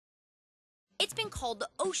It's been called the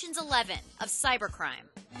Ocean's 11 of cybercrime.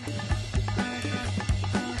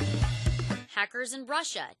 Hackers in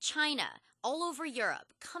Russia, China, all over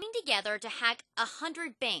Europe, coming together to hack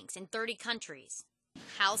 100 banks in 30 countries.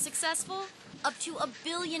 How successful? Up to $1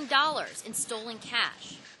 billion in stolen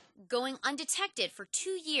cash. Going undetected for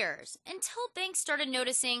 2 years until banks started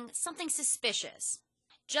noticing something suspicious.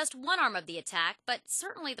 Just one arm of the attack, but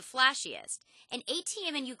certainly the flashiest. An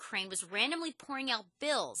ATM in Ukraine was randomly pouring out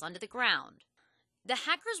bills onto the ground. The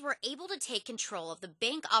hackers were able to take control of the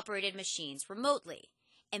bank-operated machines remotely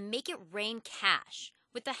and make it rain cash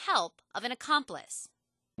with the help of an accomplice.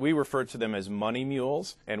 We refer to them as money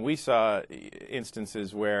mules, and we saw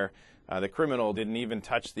instances where the criminal didn't even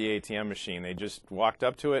touch the ATM machine. They just walked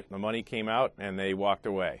up to it, the money came out, and they walked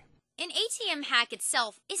away. An ATM hack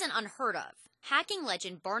itself isn't unheard of. Hacking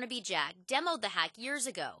legend Barnaby Jack demoed the hack years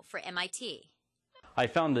ago for MIT. I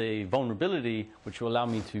found a vulnerability which will allow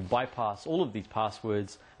me to bypass all of these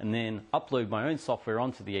passwords and then upload my own software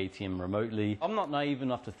onto the ATM remotely. I'm not naive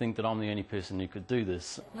enough to think that I'm the only person who could do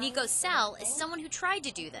this. Nico Sell is someone who tried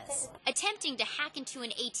to do this, attempting to hack into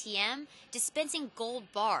an ATM, dispensing gold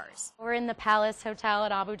bars. We're in the Palace Hotel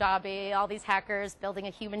in Abu Dhabi, all these hackers building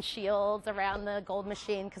a human shield around the gold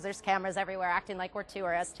machine because there's cameras everywhere acting like we're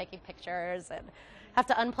tourists taking pictures, and have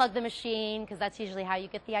to unplug the machine because that's usually how you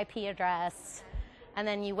get the IP address. And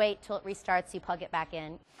then you wait till it restarts, you plug it back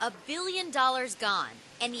in. $1 billion gone,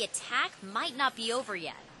 and the attack might not be over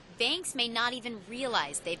yet. Banks may not even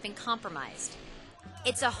realize they've been compromised.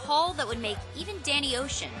 It's a haul that would make even Danny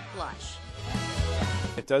Ocean blush.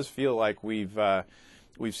 It does feel like we've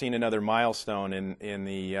seen another milestone in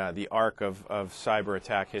the arc of cyber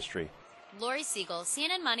attack history. Lori Siegel,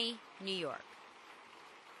 CNN Money, New York.